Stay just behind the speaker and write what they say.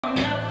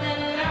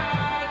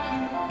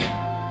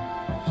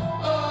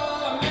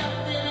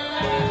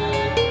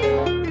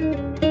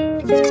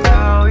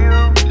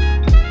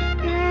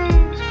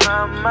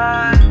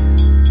mind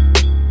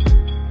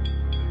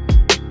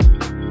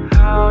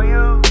how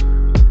you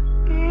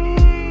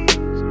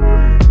ease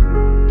me.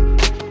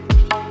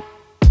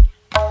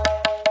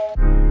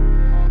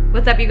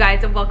 What's up, you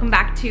guys, and welcome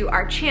back to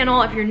our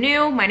channel. If you're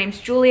new, my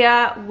name's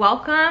Julia.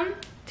 Welcome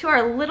to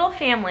our little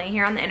family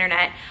here on the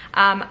internet.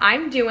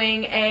 I'm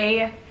doing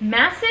a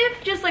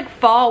massive just like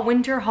fall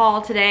winter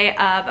haul today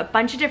of a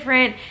bunch of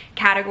different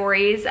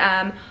categories,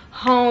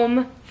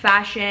 home,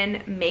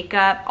 fashion,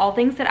 makeup, all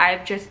things that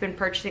I've just been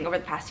purchasing over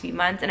the past few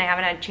months and I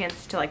haven't had a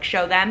chance to like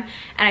show them.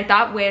 And I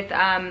thought with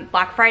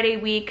Black Friday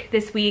week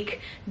this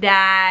week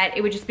that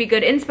it would just be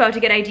good inspo to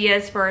get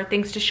ideas for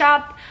things to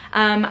shop.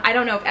 I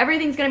don't know if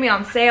everything's gonna be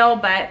on sale,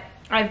 but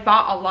I've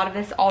bought a lot of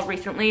this all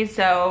recently,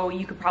 so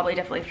you could probably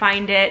definitely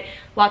find it.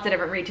 Lots of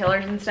different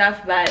retailers and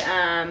stuff, but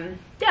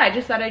yeah, I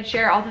just thought I'd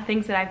share all the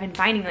things that I've been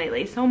finding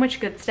lately. So much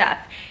good stuff,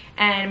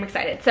 and I'm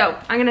excited. So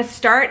I'm gonna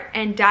start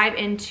and dive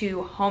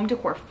into home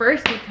decor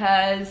first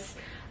because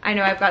I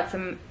know I've got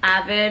some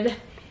avid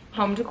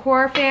home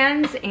decor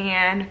fans,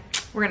 and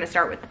we're gonna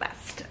start with the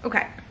best.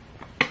 Okay,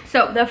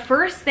 so the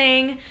first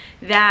thing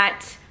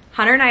that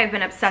Hunter and I have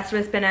been obsessed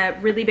with, it's been a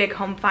really big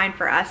home find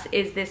for us,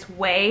 is this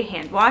Way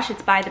hand wash.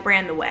 It's by the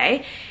brand The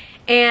Way.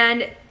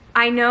 And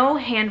I know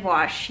hand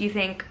wash, you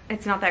think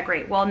it's not that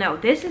great. Well, no,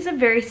 this is a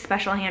very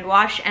special hand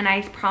wash, and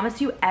I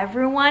promise you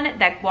everyone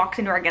that walks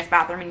into our guest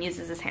bathroom and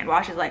uses this hand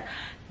wash is like,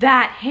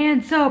 that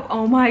hand soap,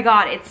 oh my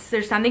god.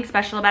 There's something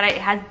special about it.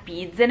 It has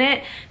beads in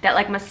it that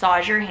like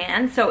massage your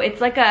hands. So it's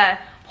like a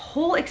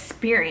whole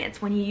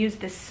experience when you use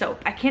this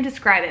soap. I can't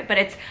describe it, but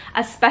it's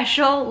a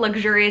special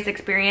luxurious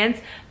experience,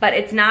 but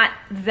it's not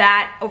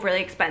that overly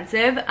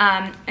expensive,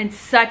 and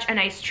such a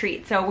nice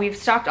treat. So we've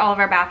stocked all of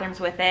our bathrooms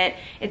with it.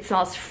 It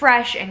smells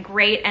fresh and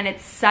great, and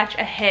it's such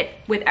a hit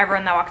with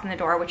everyone that walks in the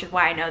door, which is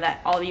why I know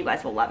that all of you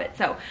guys will love it.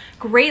 So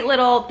great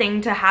little thing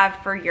to have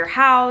for your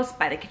house,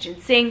 by the kitchen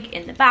sink,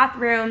 in the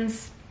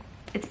bathrooms.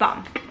 It's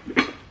bomb.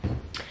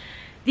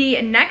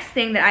 The next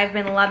thing that I've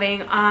been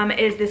loving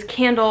is this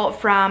candle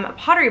from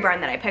Pottery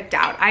Barn that I picked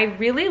out. I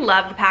really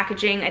love the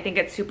packaging. I think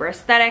it's super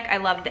aesthetic. I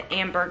love the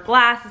amber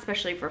glass,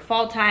 especially for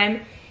fall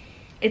time.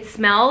 It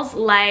smells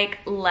like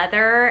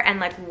leather and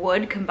like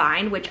wood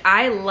combined, which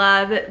I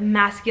love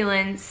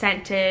masculine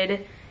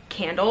scented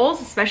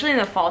candles, especially in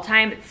the fall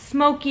time. It's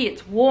smoky,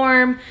 it's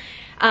warm.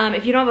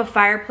 If you don't have a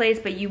fireplace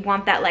but you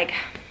want that like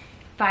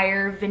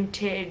fire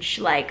vintage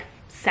like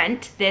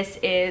scent, this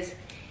is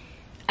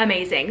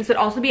amazing. This would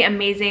also be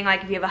amazing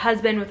like if you have a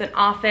husband with an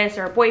office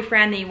or a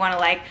boyfriend that you want to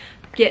like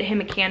get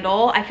him a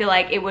candle. I feel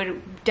like it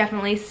would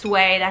definitely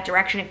sway that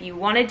direction if you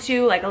wanted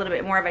to, like a little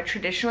bit more of a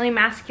traditionally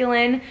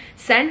masculine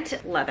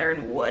scent. Leather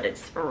and wood,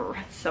 it's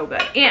so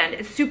good, and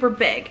it's super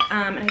big,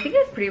 and I think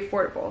it's pretty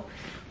affordable.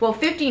 Well,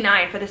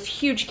 $59 for this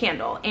huge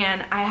candle,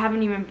 and I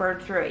haven't even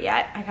burned through it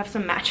yet. I have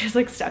some matches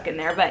like stuck in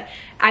there, but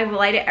I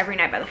light it every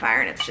night by the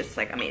fire, and it's just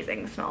like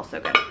amazing. It smells so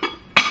good.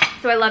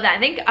 So I love that. I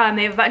think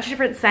they have a bunch of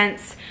different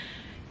scents,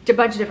 a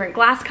bunch of different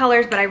glass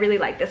colors, but I really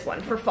like this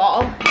one for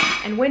fall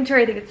and winter.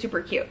 I think it's super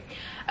cute.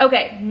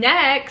 Okay,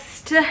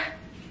 next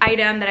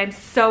item that I'm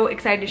so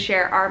excited to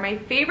share are my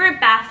favorite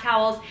bath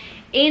towels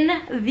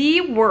in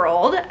the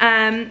world,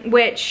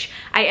 which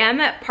I am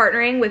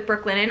partnering with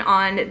Brooklinen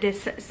on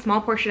this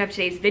small portion of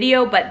today's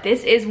video, but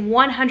this is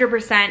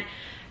 100%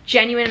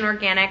 genuine and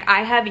organic.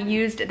 I have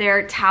used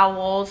their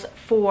towels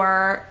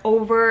for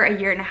over a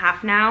year and a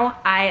half now.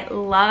 I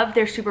love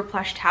their super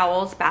plush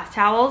towels, bath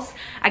towels.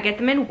 I get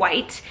them in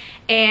white,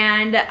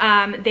 and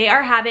they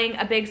are having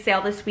a big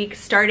sale this week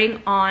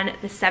starting on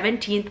the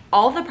 17th.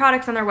 All of the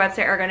products on their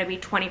website are going to be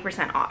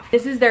 20% off.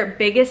 This is their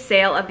biggest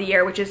sale of the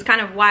year, which is kind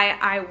of why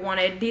I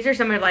wanted, these are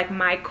some of like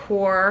my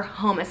core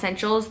home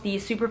essentials,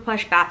 these super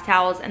plush bath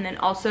towels, and then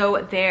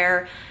also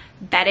their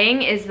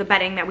bedding is the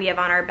bedding that we have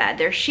on our bed.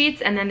 Their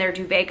sheets, and then their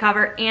duvet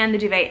cover and the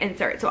duvet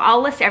insert. So I'll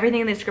list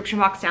everything in the description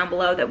box down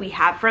below that we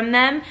have from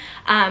them.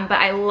 But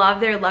I love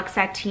their Luxe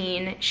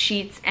Sateen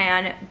sheets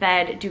and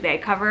bed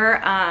duvet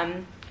cover.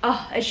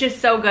 Oh, it's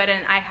just so good,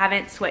 and I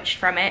haven't switched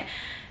from it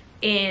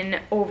in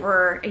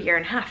over a year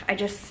and a half. I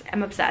just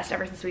am obsessed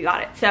ever since we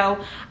got it.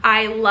 So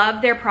I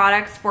love their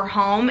products for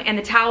home, and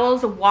the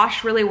towels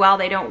wash really well.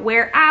 They don't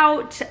wear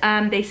out.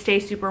 They stay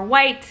super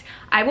white.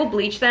 I will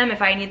bleach them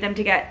if I need them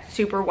to get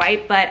super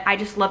white, but I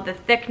just love the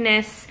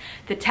thickness,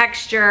 the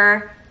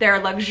texture. They're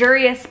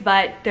luxurious,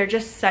 but they're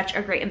just such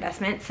a great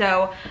investment.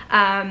 So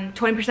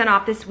 20%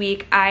 off this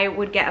week. I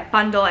would get a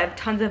bundle. I have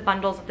tons of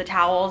bundles of the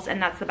towels,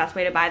 and that's the best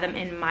way to buy them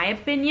in my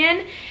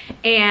opinion.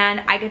 And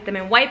I get them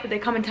in white, but they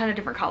come in a ton of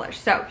different colors.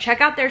 So check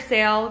out their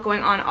sale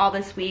going on all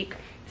this week.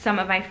 Some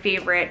of my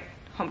favorite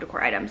home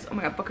decor items. Oh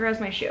my god, Booker has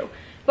my shoe.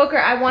 Booker,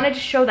 I wanted to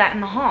show that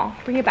in the haul.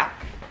 Bring it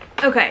back.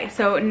 Okay,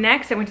 so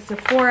next I went to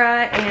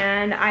Sephora,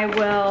 and I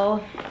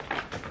will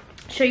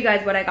show you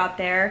guys what I got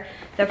there.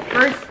 The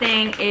first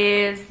thing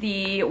is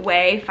the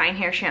Way Fine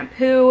Hair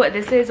Shampoo.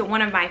 This is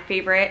one of my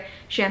favorite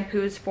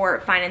shampoos for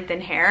fine and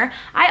thin hair.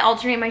 I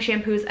alternate my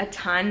shampoos a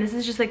ton. This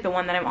is just like the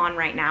one that I'm on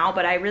right now,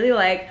 but I really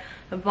like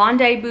the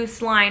Bondi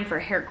Boost line for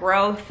hair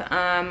growth.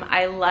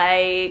 I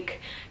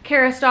like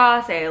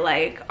Kerastase, I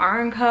like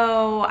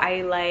Arnco,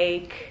 I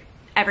like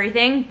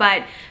everything,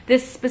 but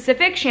this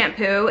specific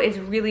shampoo is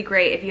really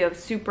great if you have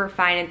super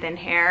fine and thin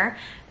hair.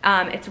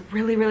 It's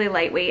really, really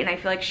lightweight, and I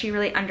feel like she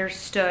really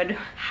understood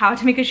how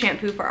to make a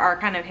shampoo for our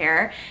kind of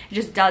hair. It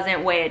just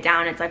doesn't weigh it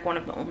down. It's like one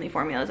of the only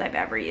formulas I've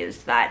ever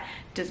used that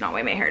does not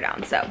weigh my hair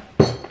down. So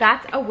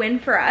that's a win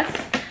for us.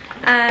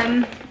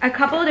 A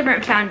couple of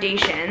different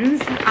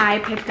foundations. I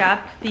picked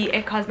up the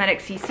It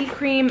Cosmetics CC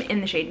cream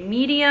in the shade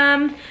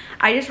medium.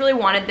 I just really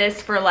wanted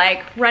this for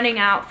like running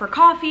out for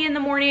coffee in the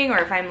morning, or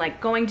if I'm like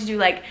going to do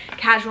like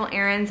casual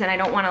errands and I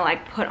don't want to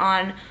like put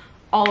on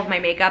all of my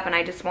makeup and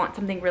I just want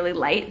something really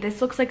light.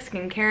 This looks like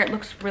skincare. It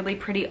looks really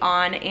pretty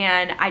on,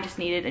 and I just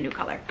needed a new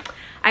color.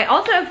 I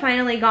also have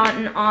finally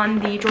gotten on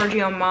the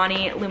Giorgio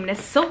Armani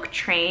Luminous Silk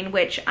train,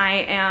 which I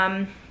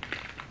am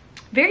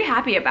very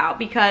happy about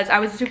because I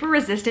was super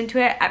resistant to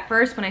it at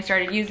first when I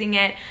started using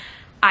it.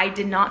 I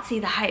did not see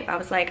the hype. I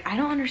was like, I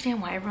don't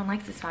understand why everyone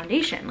likes this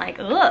foundation, like,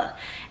 ugh.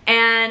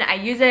 And I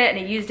use it and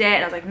I used it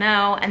and I was like,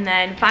 no. And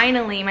then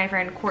finally my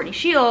friend Courtney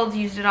Shields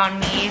used it on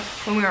me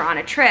when we were on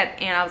a trip,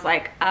 and I was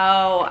like,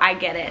 oh, I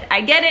get it. I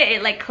get it.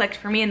 It like clicked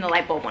for me and the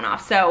light bulb went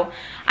off. So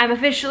I'm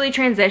officially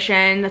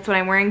transitioned. That's what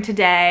I'm wearing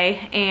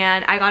today.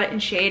 And I got it in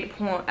shade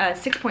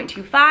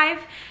 6.25.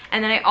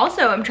 And then I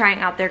also am trying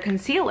out their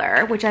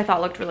concealer, which I thought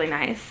looked really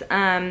nice,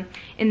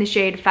 in the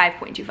shade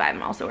 5.25.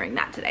 I'm also wearing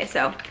that today.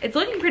 So it's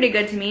looking pretty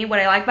good to me. What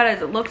I like about it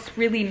is it looks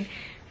really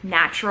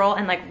natural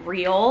and like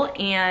real,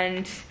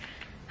 and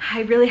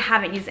I really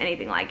haven't used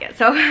anything like it.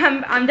 So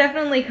I'm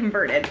definitely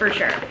converted for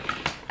sure.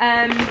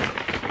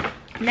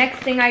 Next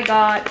thing I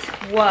got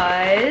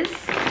was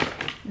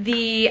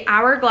the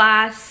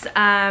Hourglass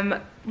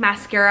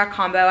mascara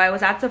combo. I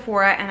was at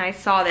Sephora and I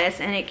saw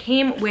this, and it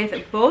came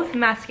with both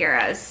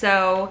mascaras,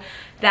 so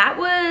that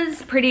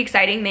was pretty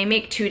exciting. They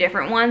make two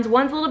different ones.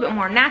 One's a little bit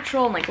more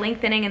natural and like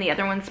lengthening, and the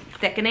other one's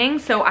thickening,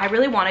 so I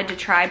really wanted to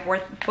try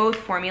both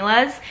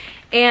formulas.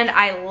 And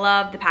I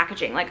love the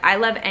packaging. Like, I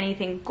love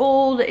anything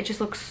gold. It just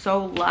looks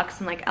so luxe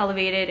and like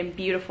elevated and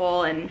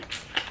beautiful, and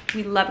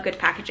we love good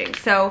packaging.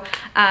 So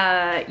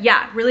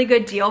yeah, really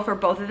good deal for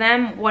both of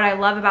them. What I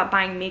love about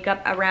buying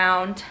makeup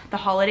around the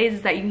holidays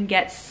is that you can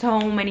get so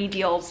many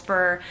deals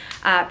for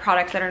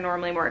products that are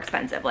normally more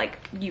expensive. Like,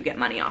 you get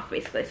money off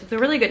basically. So it's a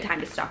really good time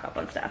to stock up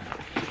on stuff.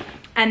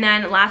 And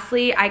then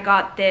lastly, I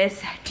got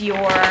this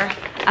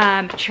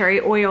Dior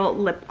Cherry Oil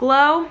Lip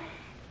Glow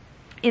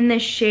in the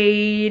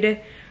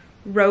shade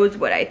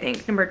Rosewood, I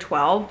think, number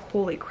 12.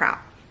 Holy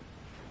crap.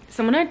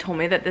 Someone had told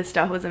me that this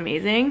stuff was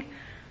amazing,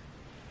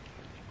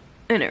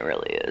 and it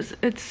really is.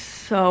 It's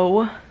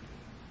so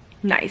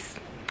nice.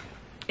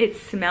 It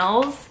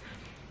smells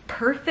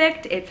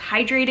perfect. It's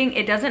hydrating.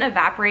 It doesn't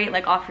evaporate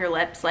like off your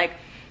lips like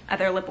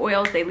other lip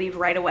oils. They leave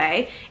right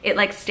away. It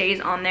like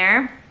stays on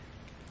there.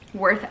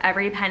 Worth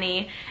every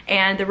penny.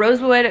 And the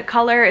Rosewood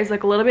color is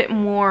like a little bit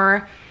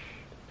more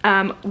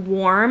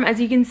warm,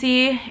 as you can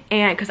see,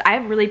 and because I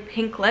have really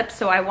pink lips,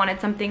 so I wanted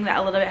something that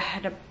a little bit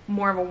had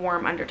more of a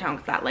warm undertone,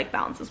 because that like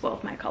balances well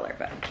with my color.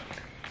 But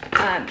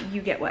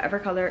you get whatever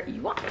color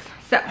you want.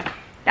 So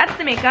that's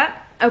the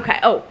makeup. Okay,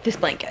 oh, this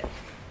blanket.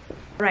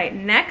 Right,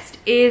 next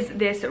is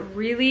this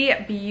really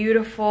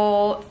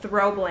beautiful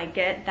throw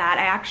blanket that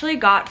I actually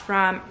got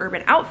from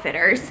Urban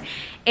Outfitters.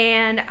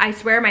 And I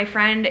swear my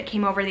friend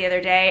came over the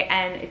other day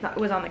and it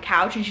was on the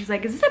couch, and she's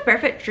like, is this a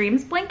Barefoot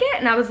Dreams blanket?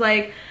 And I was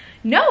like,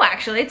 no,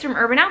 actually, it's from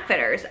Urban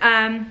Outfitters.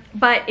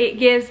 But it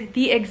gives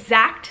the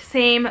exact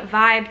same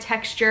vibe,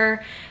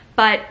 texture,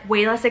 but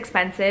way less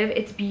expensive.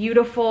 It's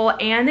beautiful,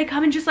 and they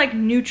come in just like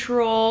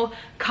neutral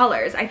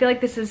colors. I feel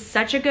like this is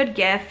such a good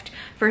gift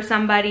for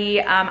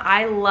somebody.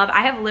 I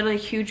have literally a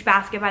huge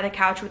basket by the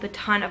couch with a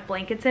ton of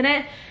blankets in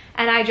it,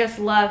 and I just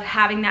love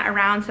having that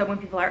around, so when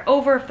people are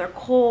over, if they're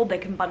cold, they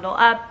can bundle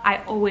up.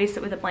 I always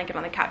sit with a blanket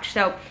on the couch.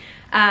 So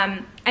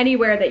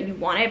anywhere that you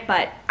want it,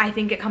 but I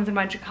think it comes in a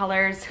bunch of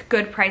colors,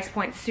 good price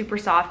point, super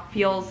soft,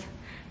 feels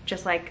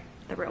just like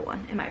the real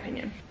one in my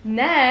opinion.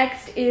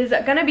 Next is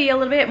gonna be a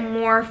little bit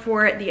more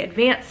for the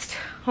advanced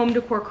home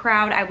decor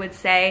crowd, I would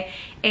say,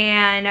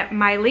 and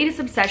my latest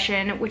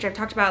obsession, which I've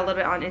talked about a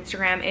little bit on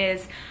Instagram,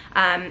 is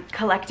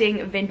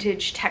collecting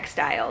vintage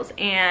textiles.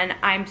 And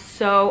I'm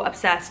so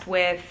obsessed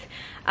with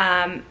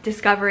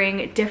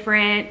discovering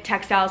different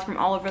textiles from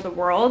all over the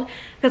world,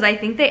 because I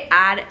think they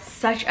add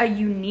such a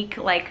unique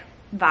like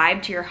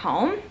vibe to your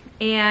home,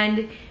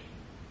 and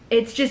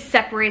it just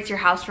separates your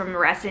house from the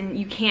rest, and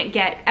you can't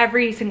get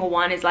every single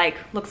one is like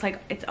looks like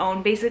its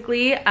own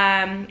basically,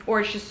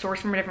 or it's just sourced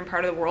from a different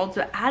part of the world,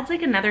 so it adds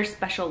like another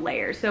special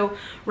layer. So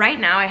right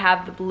now I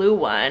have the blue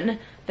one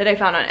that I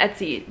found on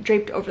Etsy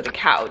draped over the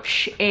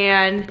couch,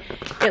 and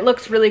it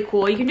looks really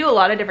cool. You can do a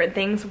lot of different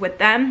things with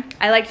them.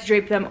 I like to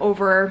drape them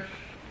over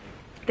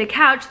the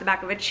couch, the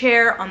back of a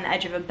chair, on the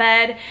edge of a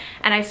bed,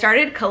 and I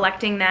started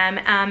collecting them.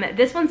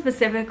 This one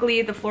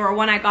specifically, the floral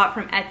one, I got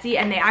from Etsy,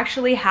 and they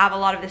actually have a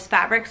lot of this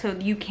fabric, so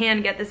you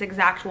can get this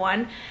exact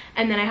one.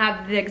 And then I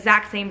have the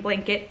exact same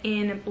blanket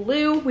in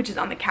blue, which is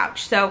on the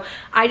couch. So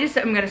I'm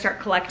gonna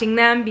start collecting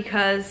them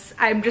because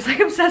I'm just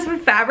like obsessed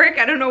with fabric.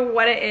 I don't know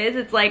what it is.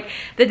 It's like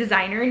the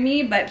designer in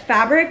me, but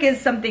fabric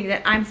is something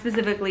that I'm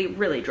specifically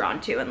really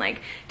drawn to, and like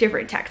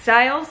different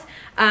textiles.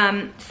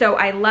 So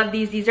I love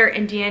these. These are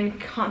Indian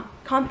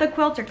Kantha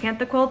quilts or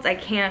Kantha quilts. I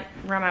can't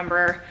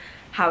remember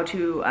how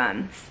to,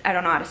 I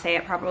don't know how to say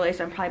it properly,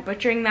 so I'm probably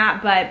butchering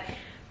that, but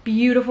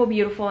beautiful,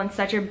 beautiful, and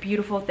such a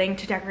beautiful thing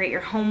to decorate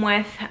your home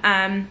with.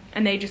 And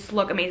they just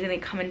look amazing. They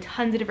come in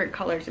tons of different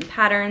colors and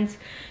patterns,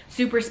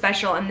 super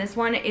special. And this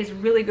one is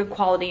really good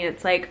quality, and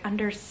it's like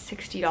under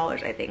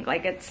 $60, I think.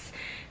 Like, it's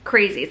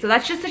crazy. So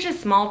that's just such a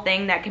small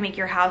thing that can make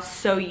your house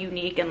so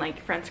unique, and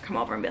like friends come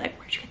over and be like,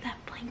 where'd you get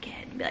that blanket?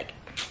 And be like,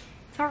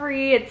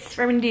 sorry, it's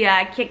from India,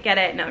 I can't get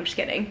it. No, I'm just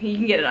kidding. You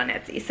can get it on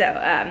Etsy.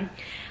 So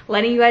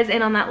letting you guys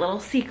in on that little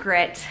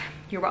secret.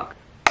 You're welcome.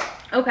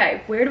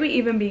 Okay, where do we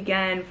even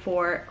begin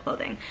for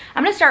clothing?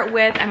 I'm gonna start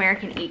with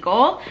American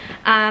Eagle.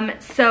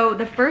 So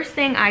the first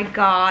thing I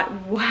got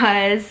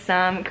was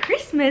some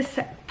Christmas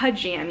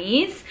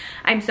pajamas.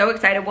 I'm so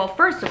excited. Well,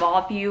 first of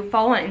all, if you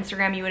follow on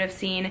Instagram, you would have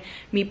seen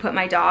me put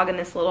my dog in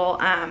this little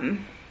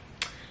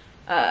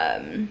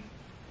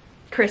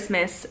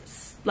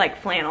Christmas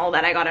like flannel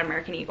that I got at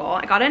American Eagle.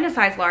 I got it in a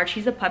size large.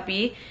 He's a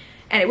puppy,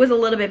 and it was a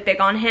little bit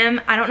big on him.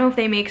 I don't know if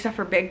they make stuff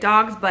for big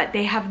dogs, but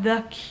they have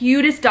the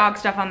cutest dog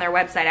stuff on their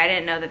website. I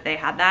didn't know that they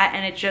had that,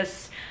 and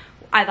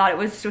I thought it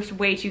was just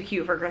way too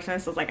cute for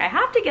Christmas. I was like, I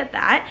have to get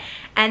that.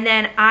 And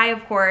then I,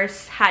 of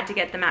course, had to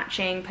get the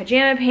matching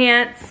pajama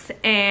pants,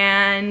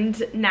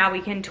 and now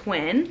we can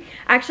twin.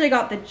 I actually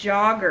got the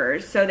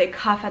joggers, so they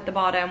cuff at the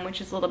bottom,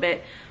 which is a little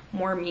bit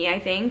more me, I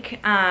think.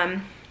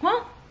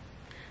 Well,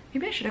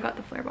 maybe I should have got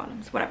the flare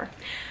bottoms, whatever.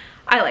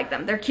 I like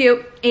them, they're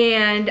cute,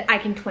 and I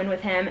can twin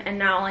with him, and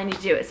now all I need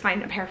to do is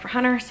find a pair for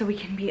Hunter so we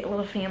can be a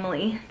little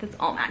family that's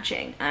all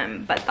matching.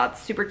 But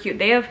that's super cute.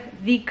 They have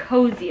the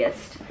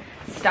coziest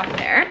stuff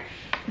there.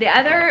 The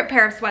other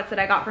pair of sweats that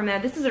I got from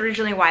them, this is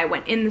originally why I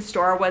went in the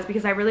store, was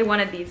because I really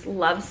wanted these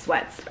Love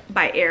Sweats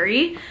by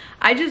Aerie.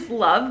 I just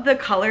love the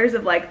colors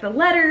of like the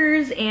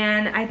letters,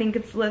 and I think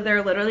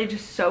they're literally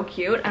just so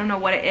cute. I don't know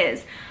what it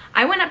is.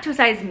 I went up to a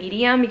size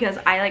medium because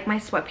I like my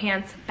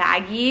sweatpants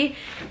baggy,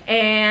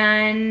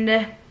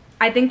 and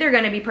I think they're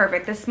gonna be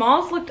perfect. The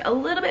smalls looked a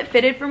little bit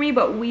fitted for me,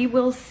 but we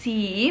will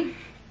see.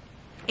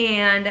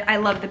 And I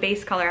love the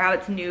base color, how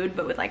it's nude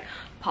but with like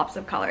pops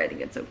of color. I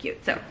think it's so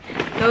cute. So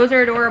those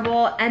are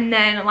adorable. And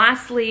then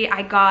lastly,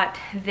 I got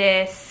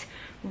this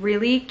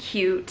really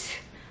cute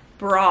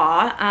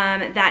bra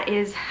that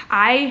is,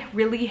 I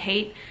really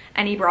hate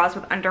any bras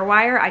with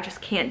underwire. I just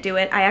can't do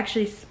it. I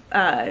actually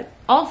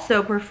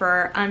also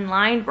prefer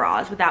unlined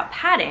bras without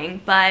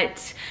padding,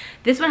 but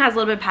this one has a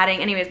little bit of padding.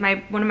 Anyways,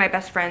 one of my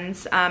best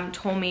friends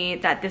told me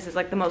that this is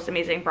like the most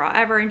amazing bra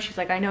ever, and she's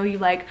like, I know you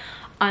like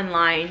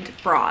unlined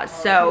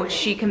bras, so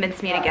she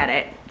convinced me to get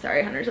it.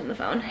 Sorry, Hunter's on the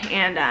phone.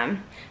 And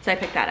so I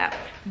picked that up.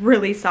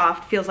 Really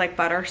soft, feels like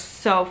butter,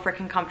 so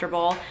freaking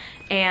comfortable,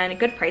 and a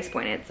good price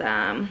point. It's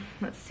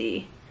let's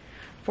see,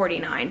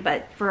 $49,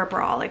 but for a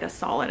bra, like a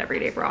solid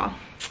everyday bra,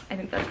 I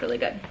think that's really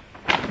good.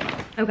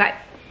 Okay.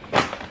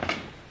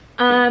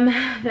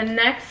 The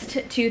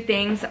next two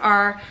things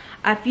are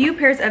a few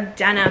pairs of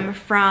denim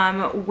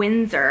from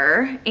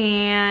Windsor,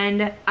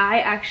 and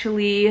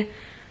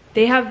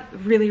they have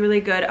really,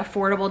 really good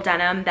affordable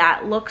denim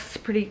that looks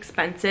pretty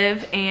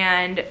expensive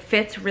and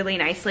fits really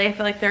nicely. I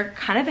feel like they're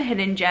kind of a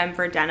hidden gem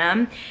for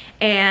denim,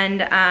 and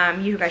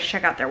you guys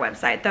check out their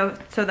website though.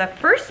 So the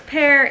first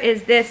pair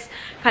is this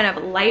kind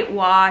of light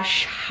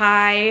wash,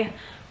 high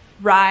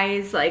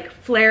rise, like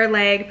flare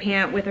leg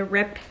pant with a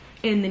rip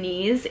in the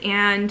knees,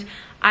 and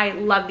I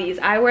love these.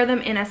 I wear them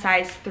in a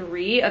size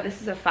 3. Oh,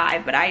 this is a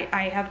 5, but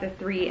I have the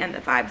 3 and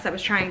the 5 because I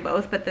was trying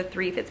both, but the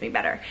 3 fits me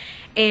better.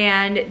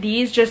 And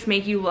these just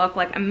make you look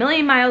like a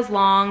million miles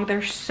long.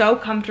 They're so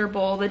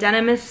comfortable. The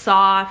denim is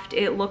soft.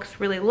 It looks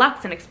really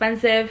luxe and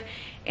expensive,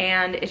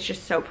 and it's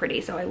just so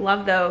pretty. So I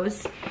love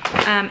those.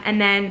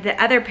 And then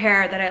the other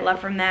pair that I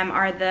love from them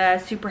are the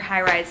super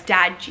high-rise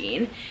dad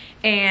jean.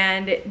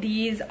 And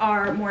these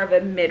are more of a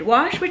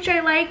mid-wash, which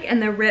I like,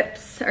 and the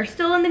rips are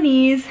still in the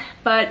knees,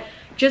 but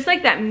just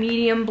like that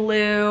medium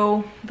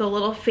blue, the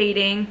little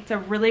fading. It's a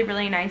really,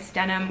 really nice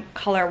denim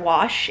color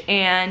wash,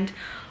 and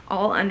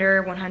all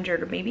under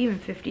 100 or maybe even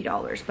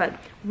 $50, but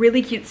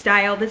really cute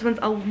style. This one's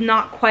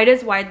not quite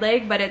as wide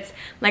leg, but it's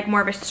like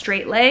more of a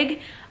straight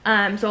leg,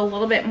 so a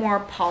little bit more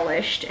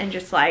polished, and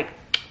just like,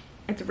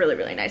 it's a really,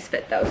 really nice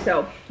fit though.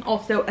 So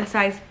also a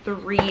size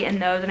 3 in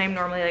those, and I'm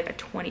normally like a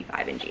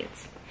 25 in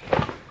jeans.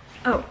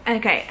 Oh,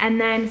 okay, and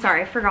then,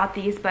 sorry, I forgot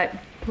these, but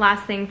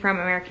last thing from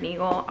American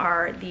Eagle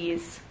are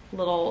these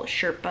little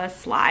Sherpa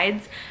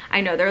slides.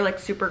 I know they're like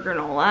super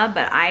granola,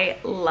 but I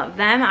love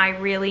them. I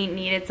really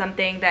needed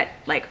something that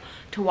like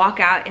to walk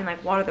out and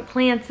like water the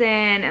plants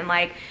in and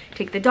like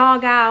take the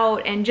dog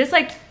out and just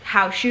like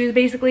house shoes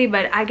basically.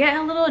 But I get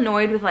a little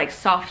annoyed with like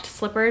soft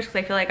slippers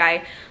because I feel like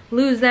I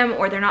lose them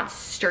or they're not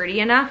sturdy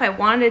enough. I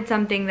wanted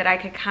something that I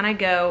could kind of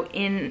go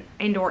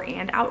indoor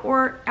and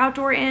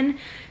outdoor in.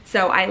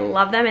 So I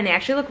love them, and they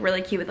actually look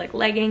really cute with like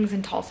leggings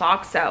and tall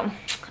socks, so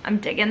I'm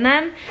digging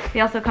them.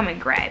 They also come in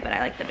gray, but I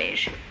like the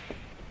beige.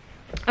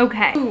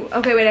 Okay. Ooh,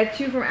 okay, wait, I have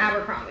 2 from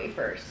Abercrombie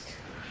first.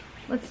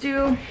 Let's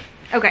do,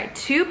 okay,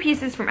 2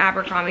 pieces from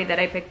Abercrombie that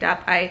I picked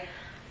up. I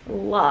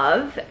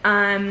love.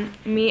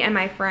 Me and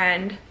my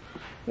friend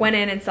went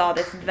in and saw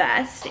this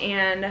vest,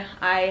 and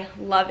I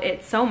love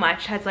it so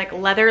much. It has like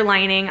leather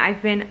lining.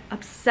 I've been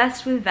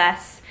obsessed with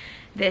vests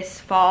this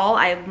fall.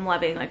 I'm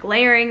loving like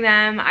layering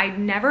them. I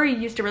never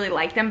used to really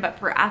like them, but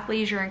for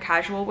athleisure and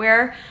casual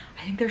wear,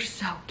 I think they're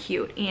so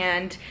cute.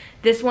 And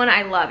this one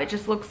I love. It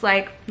just looks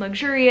like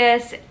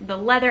luxurious. The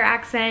leather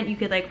accent, you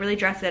could like really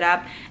dress it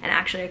up and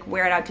actually like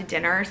wear it out to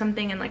dinner or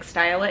something and like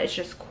style it. It's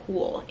just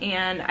cool.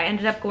 And I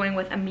ended up going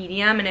with a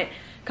medium, and it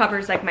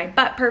covers like my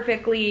butt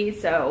perfectly.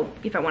 So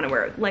if I want to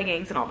wear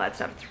leggings and all that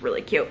stuff, it's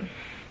really cute.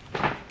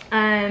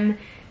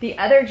 The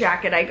other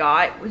jacket I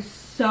got was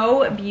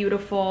so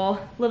beautiful,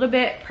 a little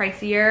bit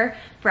pricier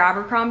for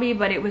Abercrombie,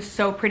 but it was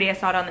so pretty. I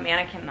saw it on the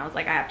mannequin and I was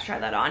like, I have to try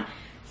that on.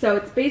 So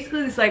it's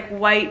basically this like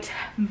white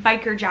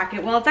biker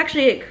jacket. Well, it's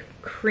actually like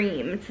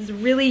cream. It's this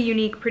really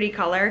unique, pretty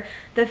color.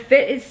 The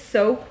fit is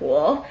so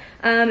cool.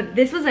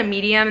 This was a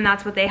medium, and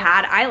that's what they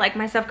had. I like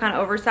my stuff kind of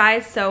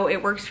oversized, so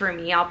it works for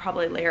me. I'll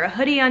probably layer a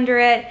hoodie under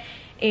it,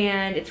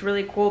 and it's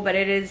really cool, but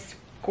it is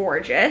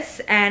gorgeous.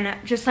 And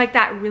just like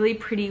that really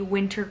pretty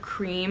winter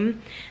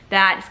cream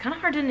that is kind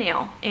of hard to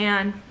nail,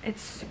 and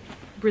it's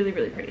really,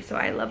 really pretty. So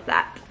I love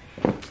that.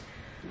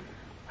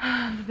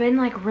 I've been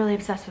like really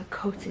obsessed with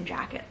coats and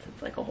jackets.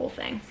 It's like a whole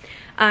thing.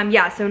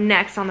 Yeah, so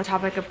next on the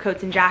topic of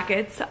coats and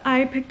jackets,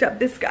 I picked up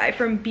this guy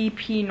from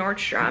BP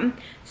Nordstrom.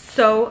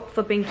 So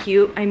flipping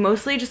cute. I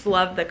mostly just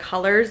love the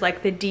colors,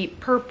 like the deep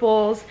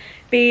purples,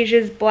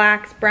 beiges,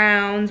 blacks,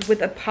 browns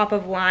with a pop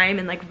of lime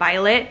and like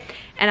violet.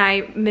 And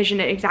I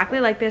envisioned it exactly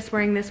like this,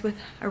 wearing this with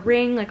a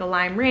ring, like a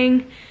lime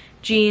ring,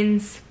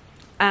 jeans,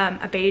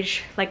 a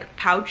beige like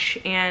pouch,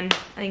 and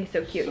I think it's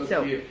so cute.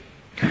 So cute.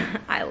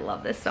 I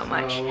love this so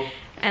much.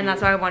 And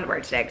that's why I wanted to wear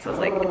it today, because I was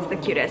like, it's the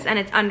cutest. And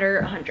it's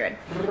under 100.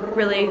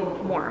 Really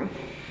warm.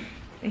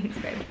 Thanks,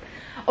 babe.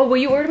 Oh, will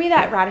you order me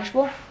that radish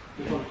bowl?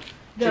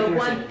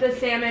 The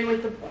salmon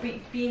with the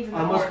beans and the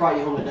I almost brought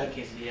you home a duck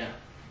quesadilla.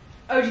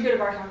 Oh, did you go to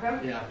Bar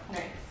Taco? Yeah.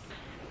 Nice.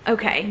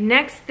 Okay,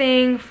 next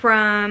thing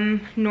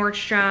from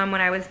Nordstrom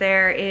when I was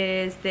there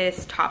is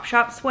this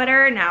Topshop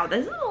sweater. Now,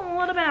 this is a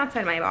little bit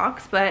outside my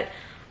box, but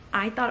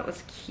I thought it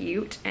was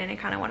cute, and I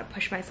kind of want to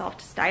push myself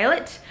to style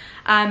it.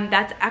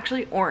 That's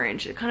actually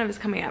orange. It kind of is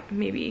coming up,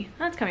 maybe,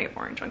 that's coming up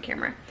orange on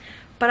camera.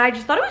 But I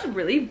just thought it was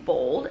really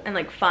bold and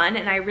like fun,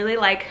 and I really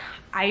like,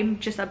 I'm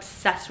just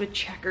obsessed with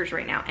checkers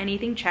right now.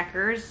 Anything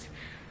checkers,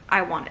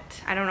 I want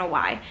it. I don't know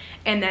why.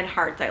 And then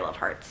hearts, I love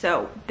hearts.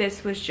 So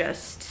this was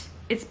just,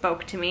 it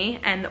spoke to me.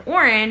 And the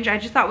orange, I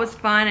just thought was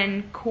fun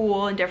and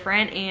cool and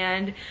different,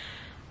 and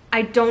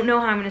I don't know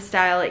how I'm gonna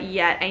style it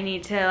yet. I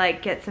need to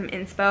like get some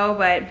inspo,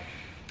 but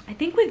I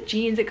think with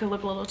jeans it could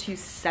look a little too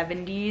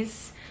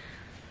 70s.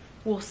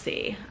 We'll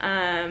see.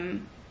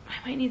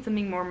 I might need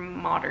something more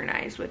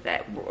modernized with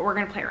it. We're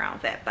gonna play around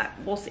with it, but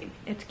we'll see.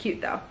 It's cute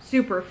though,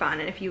 super fun.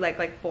 And if you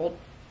like bold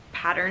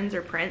patterns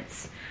or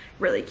prints,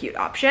 really cute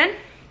option.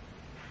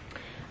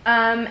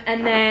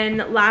 And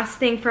then last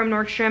thing from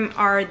Nordstrom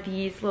are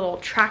these little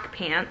track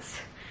pants.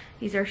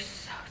 These are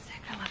so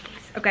sick, I love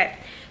these. Okay.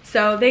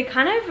 So they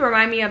kind of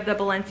remind me of the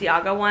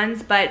Balenciaga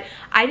ones, but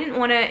I didn't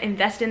want to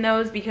invest in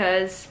those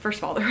because, first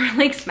of all, they're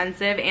really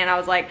expensive, and I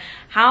was like,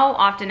 how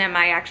often am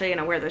I actually going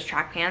to wear those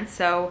track pants?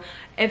 So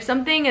if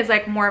something is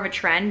like more of a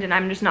trend and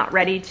I'm just not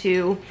ready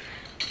to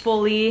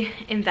fully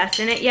invest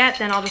in it yet,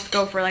 then I'll just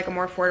go for like a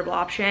more affordable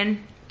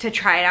option to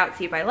try it out,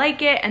 see if I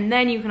like it, and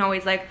then you can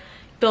always like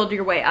build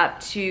your way up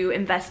to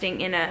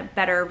investing in a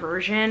better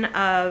version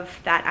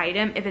of that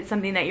item if it's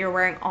something that you're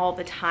wearing all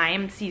the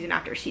time, season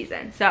after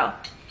season. So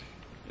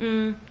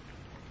I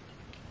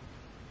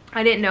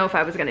didn't know if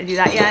I was gonna do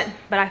that yet,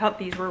 but I thought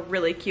these were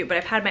really cute. But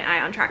I've had my eye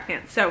on track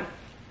pants. So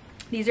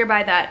these are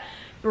by that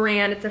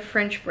brand. It's a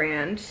French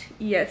brand,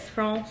 Yes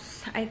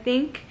France, I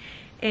think.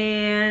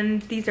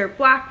 And these are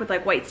black with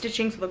like white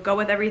stitching, so they'll go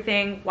with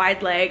everything.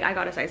 Wide leg. I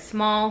got a size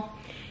small.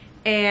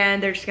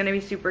 And they're just gonna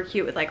be super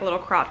cute with like little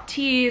crop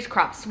tees,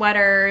 crop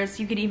sweaters.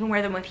 You could even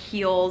wear them with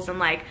heels and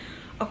like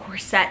a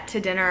corset to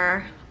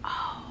dinner.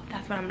 Oh,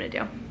 that's what I'm gonna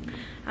do.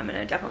 I'm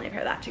gonna definitely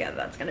pair that together.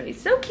 That's gonna be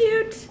so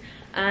cute.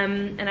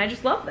 And I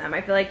just love them.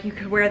 I feel like you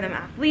could wear them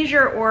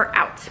athleisure or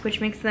out,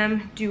 which makes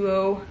them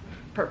duo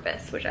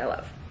purpose, which I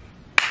love.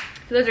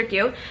 So those are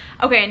cute.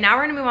 Okay, now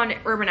we're gonna move on to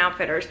Urban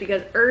Outfitters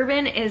because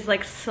Urban is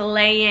like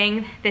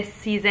slaying this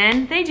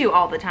season. They do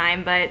all the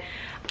time, but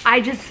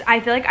I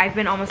feel like I've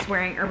been almost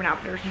wearing Urban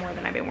Outfitters more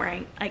than I've been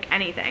wearing like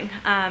anything.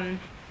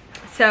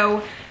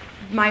 So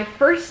my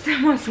first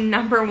most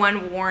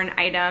 #1 worn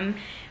item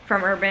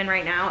from Urban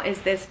right now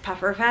is this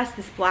puffer vest,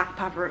 this black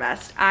puffer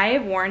vest. I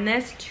have worn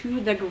this to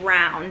the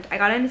ground. I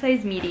got it in a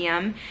size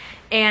medium,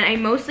 and I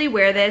mostly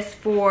wear this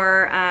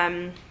for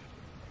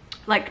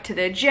like to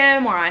the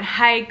gym or on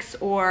hikes,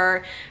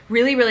 or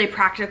really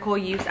practical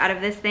use out of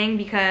this thing,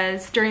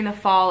 because during the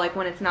fall, like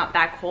when it's not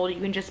that cold, you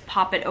can just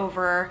pop it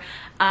over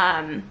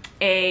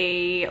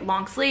a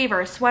long sleeve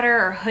or a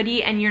sweater or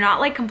hoodie, and you're not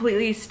like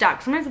completely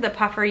stuck. Sometimes with the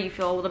puffer you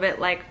feel a little bit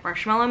like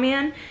Marshmallow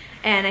Man,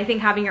 and I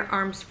think having your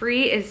arms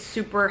free is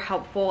super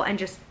helpful and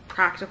just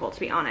practical, to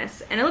be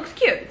honest. And it looks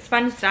cute, it's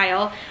fun to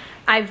style.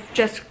 I've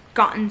just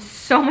gotten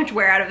so much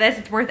wear out of this.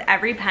 It's worth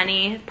every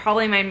penny. It's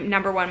probably my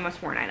 #1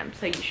 most worn item,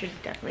 so you should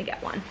definitely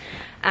get one.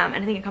 And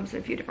I think it comes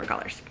in a few different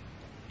colors.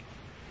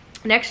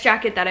 Next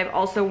jacket that I've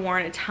also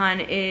worn a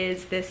ton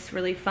is this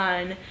really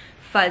fun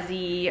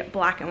fuzzy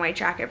black and white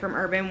jacket from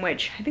Urban,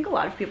 which I think a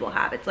lot of people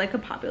have. It's like a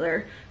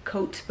popular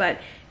coat, but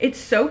it's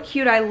so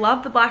cute. I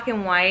love the black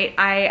and white.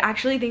 I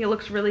actually think it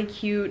looks really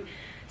cute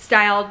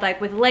styled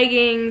like with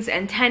leggings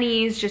and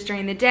tennies just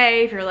during the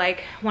day if you're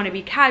like want to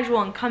be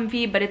casual and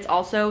comfy, but it's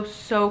also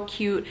so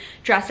cute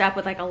dressed up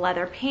with like a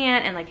leather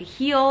pant and like a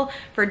heel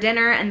for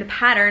dinner, and the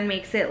pattern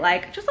makes it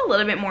like just a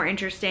little bit more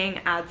interesting,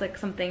 adds like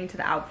something to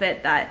the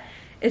outfit that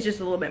is just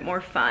a little bit more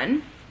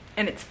fun,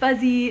 and it's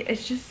fuzzy.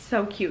 It's just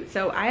so cute.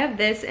 So I have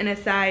this in a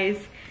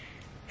size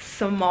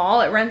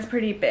small. It runs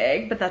pretty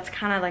big, but that's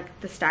kind of like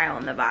the style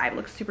and the vibe. It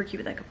looks super cute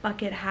with like a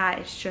bucket hat.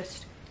 It's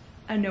just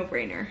a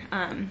no-brainer,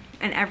 and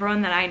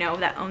everyone that I know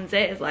that owns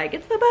it is like,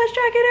 it's the best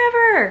jacket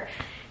ever,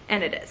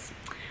 and it is.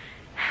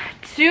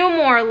 Two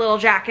more little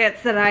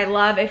jackets that I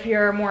love if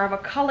you're more of a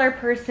color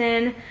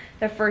person.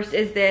 The first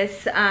is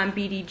this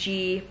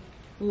BDG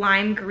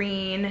lime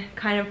green,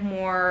 kind of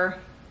more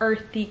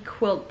earthy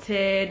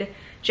quilted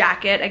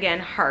jacket. Again,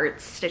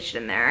 hearts stitched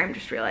in there. I'm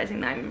just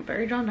realizing that I'm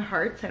very drawn to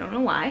hearts. I don't know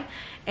why.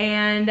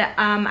 And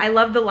I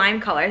love the lime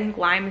color. I think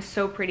lime is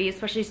so pretty,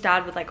 especially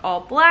styled with like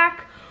all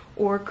black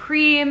or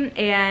cream,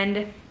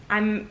 and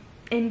I'm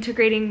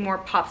integrating more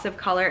pops of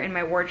color in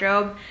my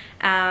wardrobe,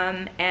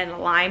 and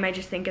lime I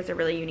just think is a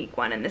really unique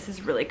one, and this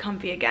is really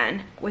comfy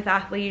again with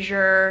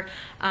athleisure,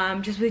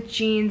 just with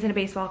jeans and a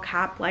baseball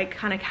cap, like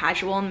kind of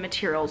casual, and the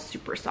material is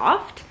super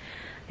soft.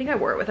 I think I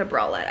wore it with a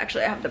bralette.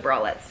 Actually, I have the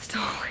bralette still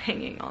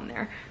hanging on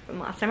there from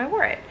last time I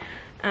wore it.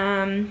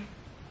 And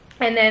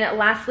then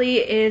lastly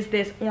is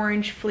this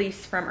orange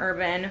fleece from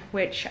Urban,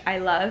 which I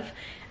love.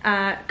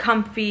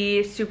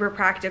 Comfy, super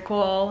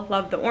practical,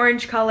 love the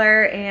orange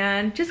color,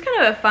 and just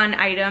kind of a fun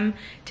item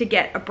to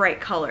get a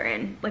bright color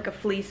in, like a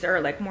fleece or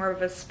like more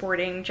of a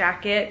sporting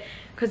jacket,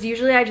 because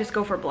usually I just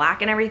go for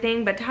black and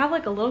everything, but to have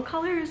like a little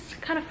color is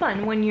kind of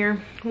fun when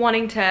you're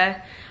wanting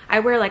to. I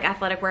wear like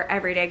athletic wear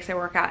every day because I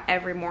work out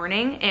every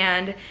morning,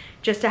 and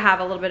just to have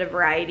a little bit of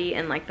variety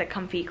in like the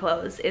comfy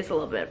clothes is a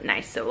little bit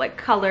nice. So like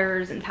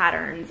colors and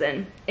patterns,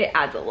 and it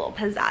adds a little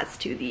pizzazz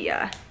to the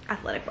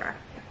athletic wear.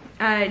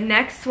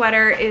 Next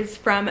sweater is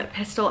from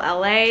Pistol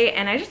LA,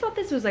 and I just thought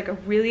this was like a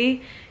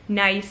really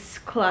nice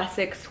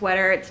classic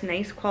sweater. It's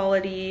nice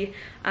quality.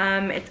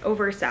 It's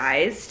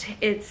oversized.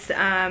 It's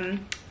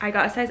I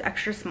got a size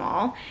extra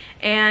small,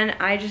 and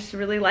I just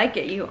really like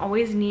it. You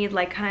always need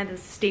like kind of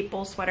the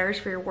staple sweaters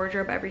for your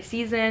wardrobe every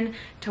season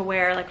to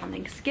wear like on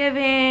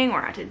Thanksgiving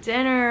or out to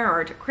dinner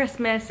or to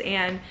Christmas,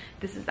 and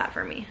this is that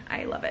for me.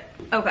 I love it.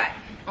 Okay,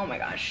 oh my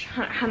gosh,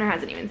 Hunter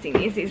hasn't even seen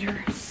these. These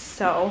are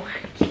so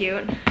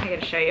cute. I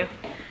gotta show you.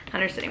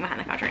 Hunter's sitting behind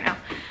the couch right now.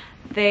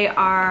 They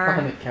are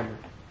behind the camera.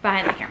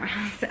 Behind the camera.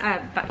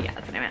 But yeah,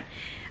 that's what I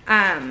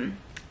meant.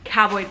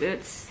 Cowboy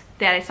boots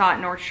that I saw at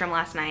Nordstrom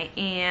last night,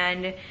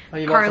 and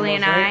Carly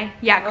and I,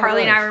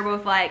 Carly and I were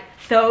both like,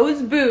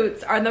 those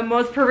boots are the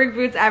most perfect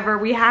boots ever.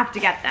 We have to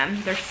get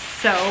them. They're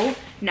so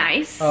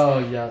nice. Oh,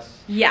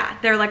 yes. Yeah,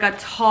 they're like a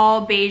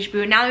tall beige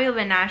boot. Now that we live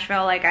in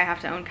Nashville, like I have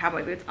to own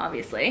cowboy boots,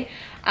 obviously.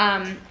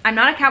 I'm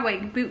not a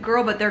cowboy boot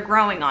girl, but they're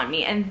growing on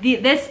me, and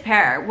this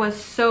pair was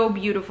so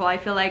beautiful. I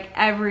feel like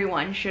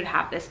everyone should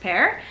have this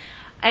pair.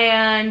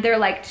 And they're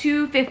like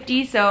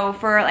 $250, so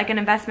for like an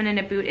investment in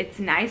a boot, it's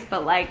nice,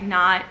 but like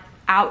not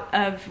out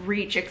of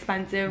reach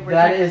expensive.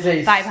 That is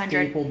a 500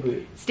 staple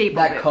boot.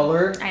 Staple boot. That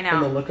color, I know,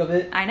 and the look of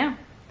it. I know.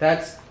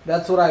 That's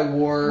what I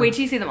wore. Wait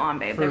till you see them on,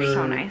 babe. They're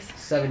so nice.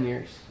 7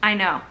 years. I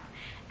know,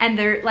 and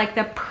they're like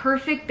the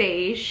perfect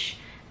beige.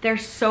 They're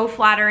so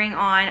flattering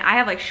on. I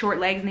have like short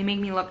legs, and they make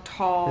me look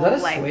tall. Is that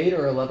a like, suede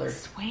or a leather?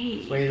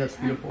 Suede. Suede. That's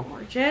beautiful.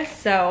 Gorgeous.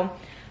 So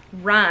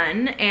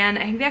run, and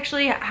I think they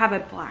actually have a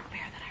black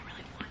pair that I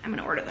really want. I'm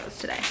gonna order those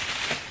today.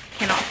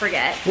 Cannot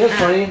forget. You know what's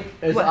funny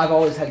is I've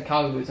always had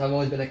cowboy boots. I've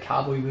always been a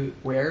cowboy boot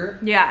wearer.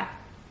 Yeah.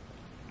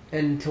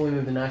 Until we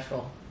moved to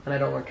Nashville, and I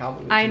don't wear cowboy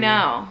boots I anymore.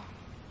 know.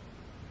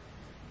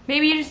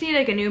 Maybe you just need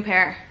like a new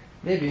pair.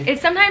 Maybe.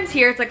 It's sometimes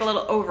here it's like a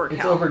little overkill.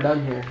 It's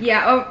overdone here.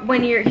 Yeah, oh,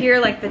 when you're here,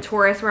 like the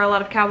tourists wear a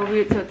lot of cowboy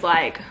boots, so it's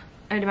like,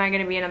 am I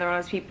gonna be another one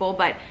of those people?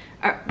 But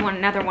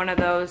another one of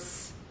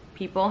those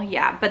people,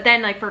 yeah. But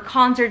then like for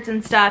concerts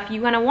and stuff,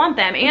 you kind of want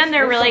them, and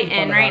they're really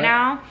in right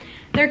now.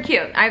 They're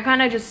cute. I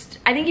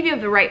think if you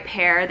have the right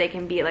pair, they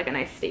can be like a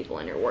nice staple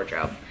in your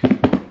wardrobe,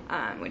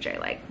 which I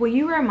like. Will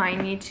you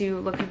remind me to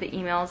look at the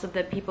emails of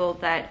the people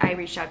that I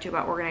reached out to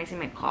about organizing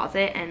my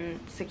closet and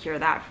secure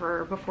that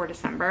for before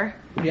December?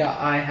 Yeah,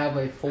 I have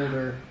a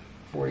folder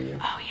for you.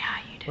 Oh yeah,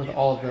 you did. With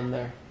all of them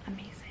there.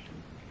 Amazing.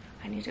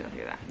 I need to go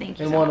through that. Thank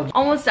you And so much.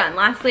 Almost done.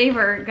 Lastly,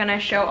 we're gonna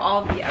show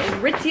all the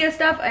Aritzia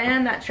stuff,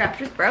 and that strap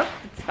just broke.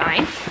 It's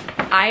fine.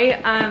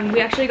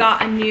 We actually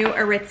got a new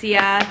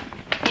Aritzia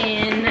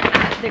in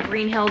the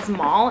Green Hills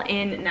Mall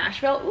in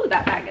Nashville. Ooh,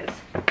 that bag is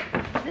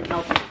it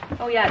melting?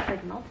 Oh yeah, it's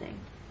like melting.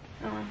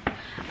 Oh.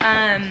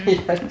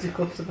 Yeah, too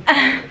close to the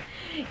fire.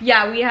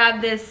 Yeah, we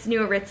have this new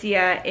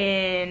Aritzia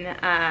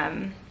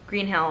in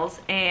Green Hills,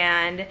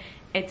 and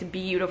it's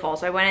beautiful.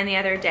 So I went in the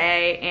other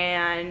day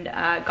and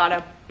got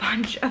a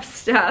bunch of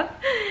stuff,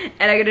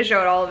 and I'm gonna show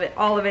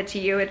all of it to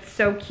you. It's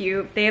so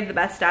cute. They have the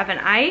best stuff, and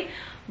I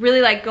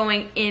really like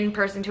going in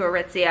person to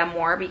Aritzia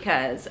more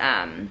because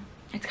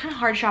it's kind of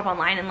hard to shop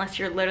online unless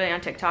you're literally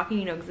on TikTok and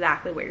you know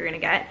exactly what you're gonna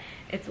get.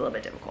 It's a little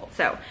bit difficult.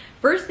 So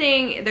first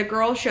thing the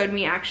girl showed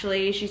me,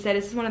 actually, she said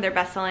this is one of their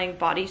best-selling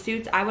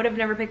bodysuits. I would have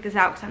never picked this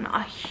out because I'm not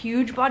a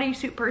huge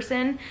bodysuit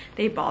person.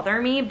 They bother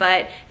me,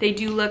 but they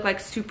do look like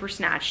super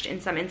snatched.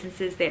 In some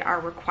instances they are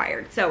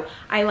required. So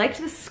I liked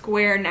the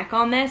square neck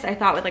on this. I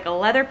thought with like a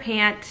leather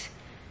pant,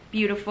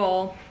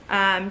 beautiful,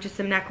 just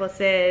some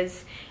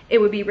necklaces, it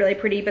would be really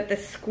pretty. But the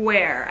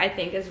square I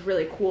think is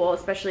really cool,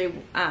 especially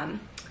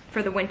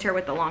for the winter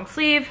with the long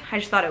sleeve. I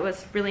just thought it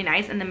was really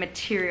nice, and the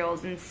material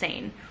is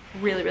insane.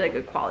 Really, really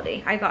good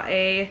quality. I got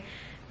a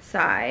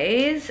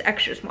size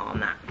extra small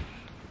on that.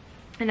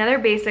 Another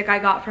basic I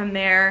got from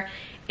there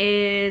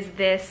is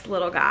this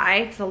little guy.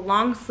 It's a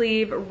long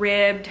sleeve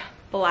ribbed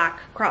black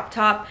crop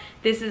top.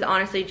 This is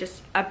honestly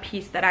just a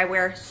piece that I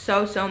wear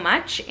so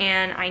much,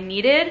 and I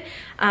needed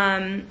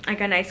like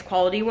a nice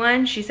quality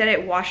one. She said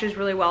it washes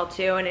really well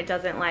too, and it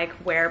doesn't like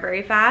wear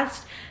very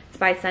fast. It's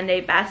by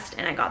Sunday Best,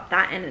 and I got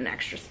that in an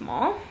extra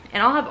small,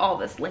 and I'll have all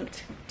this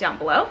linked down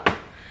below.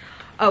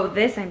 Oh,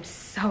 this I'm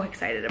so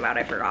excited about.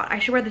 I forgot. I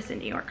should wear this in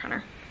New York,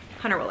 Hunter.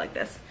 Hunter will like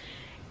this.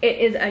 It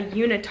is a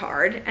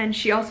unitard, and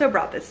she also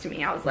brought this to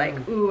me. I was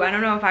like, ooh, I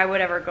don't know if I would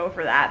ever go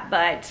for that,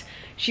 but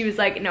she was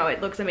like, no,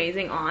 it looks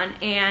amazing on,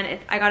 and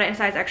I got it in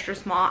size extra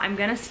small. I'm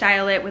gonna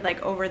style it with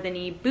like over the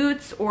knee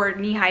boots or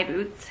knee high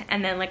boots,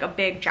 and then like a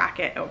big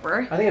jacket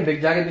over. I think a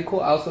big jacket would be cool.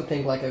 I also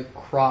think like a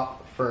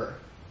crop fur.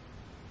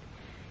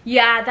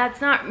 Yeah,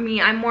 that's not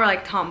me. I'm more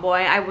like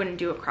tomboy. I wouldn't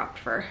do a cropped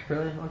fur.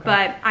 Really? Okay.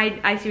 But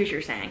I see what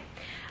you're saying.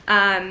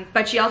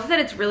 But she also said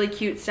it's really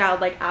cute styled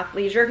like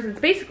athleisure, because it's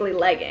basically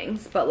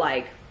leggings, but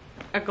like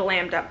a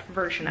glammed up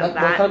version of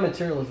that. What kind of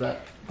material is that?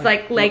 It's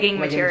like legging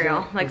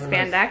material, like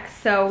spandex. Nice.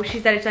 So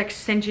she said it like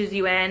cinches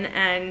you in,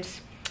 and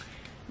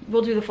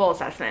we'll do the full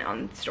assessment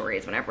on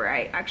stories whenever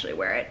I actually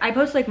wear it. I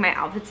post like my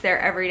outfits there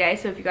every day,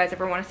 so if you guys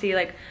ever want to see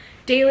like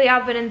daily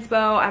outfit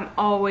inspo, I'm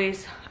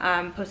always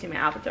posting my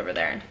outfits over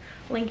there and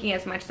linking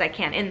as much as I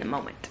can in the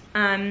moment.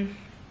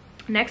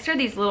 Next are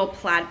these little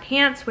plaid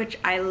pants, which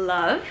I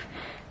love.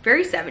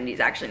 Very 70s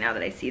actually, now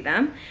that I see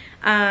them.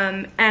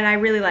 And I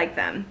really like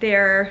them.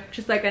 They're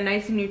just like a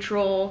nice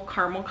neutral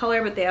caramel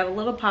color, but they have a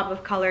little pop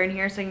of color in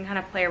here, so you can kind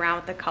of play around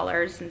with the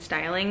colors and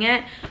styling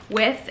it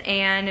with,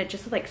 and it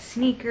just like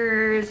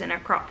sneakers and a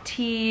crop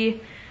tee.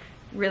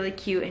 Really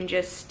cute, and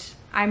just,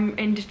 I'm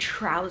into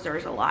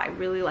trousers a lot. I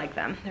really like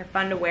them. They're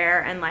fun to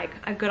wear, and like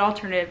a good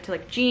alternative to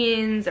like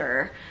jeans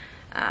or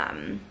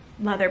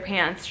leather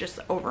pants just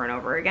over and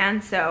over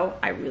again. So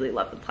I really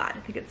love the plaid. I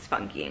think it's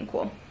funky and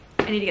cool.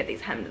 I need to get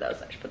these hemmed though,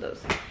 so I should put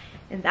those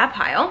in that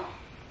pile.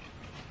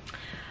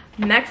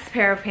 Next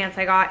pair of pants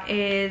I got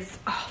is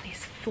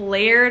these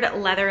flared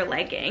leather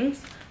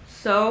leggings.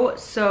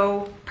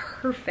 So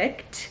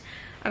perfect.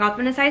 I got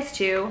them in a size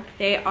 2.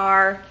 They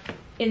are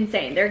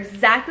insane. They're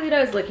exactly what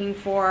I was looking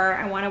for.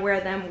 I want to wear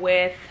them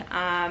with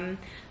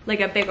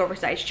like a big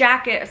oversized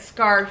jacket, a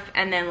scarf,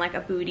 and then like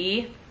a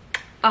bootie.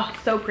 Oh,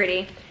 so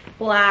pretty.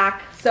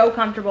 Black, so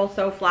comfortable,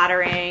 so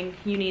flattering.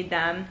 You need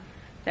them.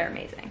 They're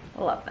amazing.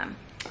 I love them.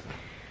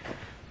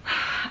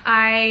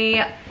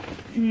 I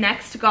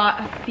next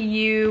got a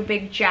few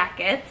big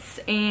jackets,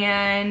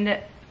 and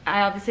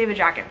I obviously have a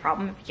jacket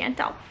problem if you can't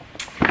tell.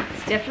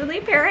 It's definitely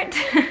apparent.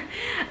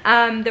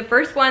 The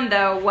first one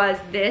though was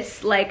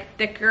this like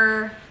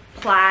thicker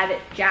plaid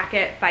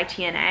jacket by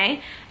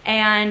TNA,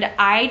 and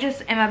I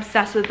just am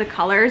obsessed with the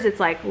colors. It's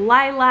like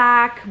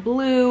lilac,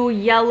 blue,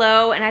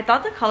 yellow, and I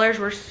thought the colors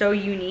were so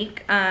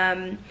unique.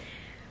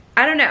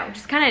 I don't know,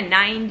 just kind of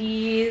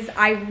 90s.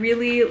 I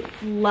really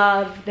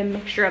love the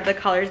mixture of the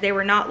colors. They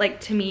were not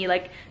like, to me,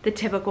 like the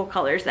typical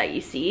colors that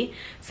you see.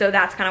 So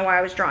that's kind of why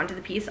I was drawn to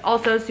the piece.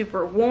 Also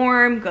super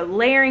warm, good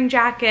layering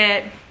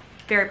jacket,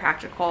 very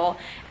practical.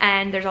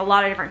 And there's a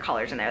lot of different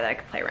colors in there that I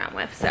could play around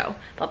with. So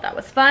thought that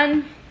was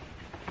fun.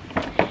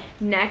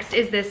 Next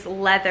is this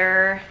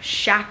leather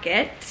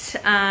shacket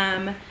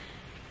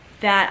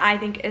that I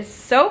think is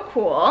so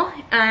cool.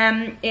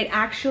 It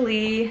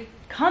actually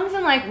comes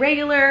in like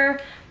regular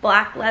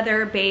black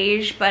leather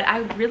beige, but I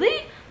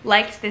really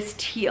liked this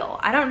teal.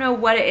 I don't know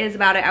what it is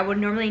about it. I would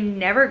normally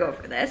never go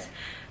for this,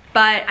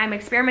 but I'm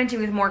experimenting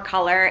with more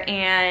color,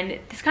 and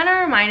this kind of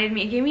reminded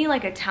me, it gave me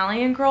like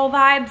Italian girl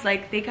vibes.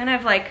 Like they kind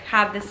of like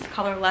have this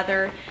color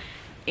leather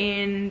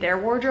in their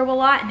wardrobe a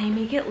lot, and they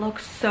make it look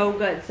so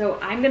good. So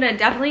I'm gonna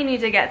definitely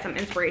need to get some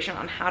inspiration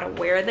on how to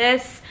wear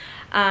this.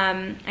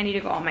 I need to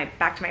go on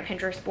back to my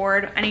Pinterest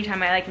board.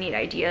 Anytime I like need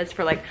ideas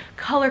for like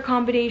color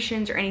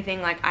combinations or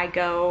anything, like I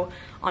go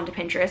onto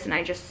Pinterest and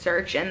I just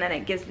search, and then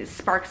it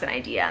sparks an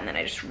idea, and then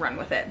I just run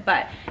with it.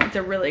 But it's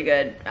a really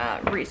good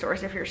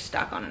resource if you're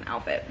stuck on an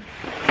outfit.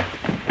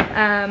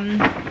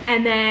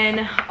 And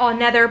then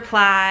another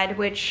plaid,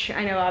 which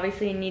I know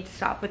obviously you need to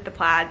stop with the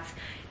plaids,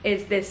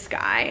 is this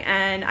guy,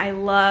 and I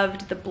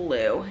loved the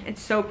blue.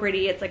 It's so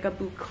pretty. It's like a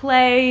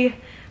boucle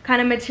kind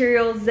of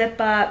material,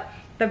 zip up.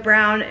 The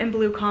brown and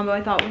blue combo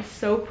I thought was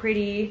so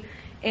pretty,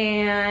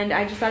 and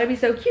I just thought it'd be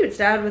so cute,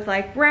 styled with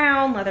like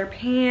brown leather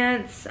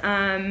pants.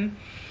 I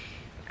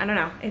don't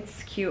know,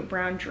 it's cute.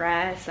 Brown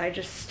dress. I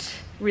just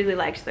really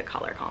liked the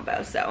color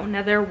combo. So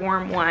another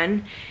warm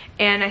one.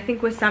 And I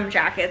think with some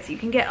jackets you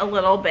can get a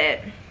little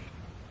bit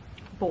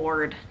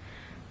bored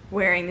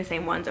wearing the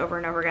same ones over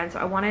and over again, so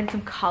I wanted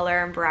some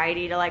color and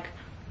variety to like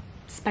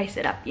spice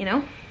it up, you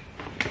know.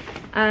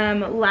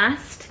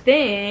 Last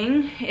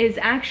thing is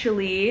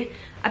actually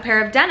a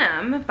pair of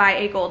denim by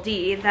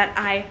Aerie that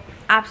I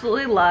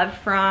absolutely love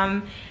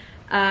from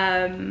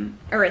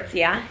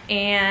Aritzia,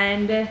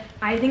 and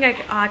I think I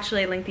could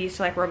actually link these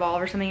to like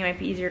Revolve or something. It might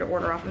be easier to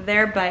order off of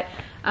there, but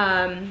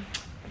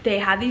they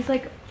have these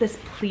like this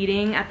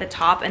pleating at the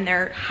top, and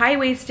they're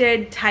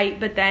high-waisted, tight,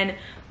 but then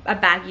a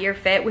baggier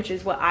fit, which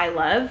is what I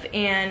love,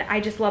 and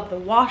I just love the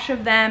wash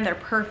of them. They're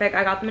perfect.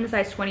 I got them in a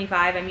size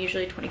 25. I'm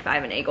usually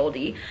 25 in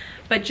Aerie,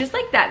 but just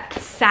like that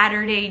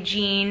Saturday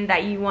jean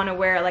that you want to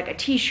wear like a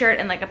t-shirt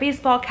and like a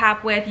baseball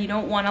cap with. You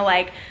don't want to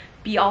like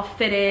be all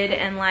fitted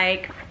and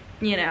like,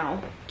 you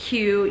know,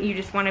 cute. You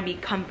just want to be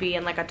comfy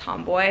and like a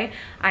tomboy.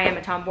 I am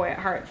a tomboy at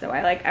heart, so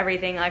I like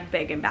everything like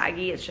big and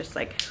baggy. It's just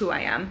like who I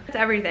am. It's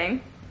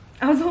everything.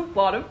 That was a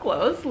lot of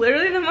clothes,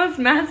 literally the most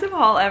massive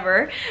haul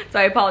ever. So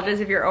I apologize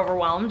if you're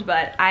overwhelmed,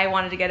 but I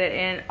wanted to get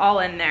it all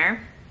in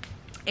there.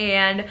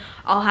 And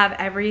I'll have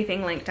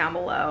everything linked down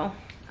below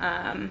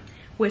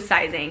with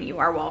sizing. You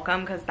are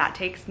welcome, because that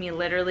takes me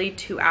literally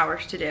 2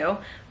 hours to do.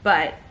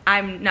 But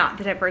I'm not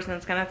the type of person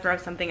that's gonna throw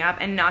something up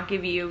and not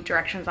give you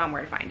directions on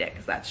where to find it,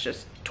 because that's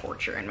just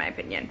torture in my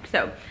opinion.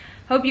 So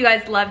hope you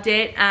guys loved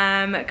it.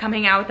 Come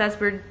hang out with us.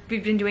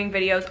 We've been doing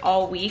videos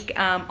all week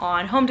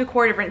on home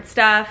decor, different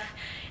stuff.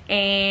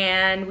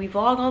 And we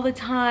vlog all the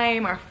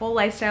time, our full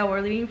lifestyle.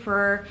 We're leaving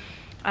for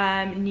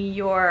New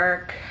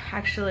York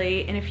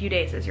actually in a few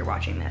days as you're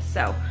watching this,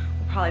 so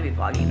we'll probably be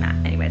vlogging that.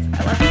 Anyways,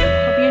 I love you,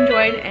 hope you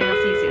enjoyed, and I'll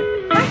see you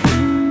soon. Bye.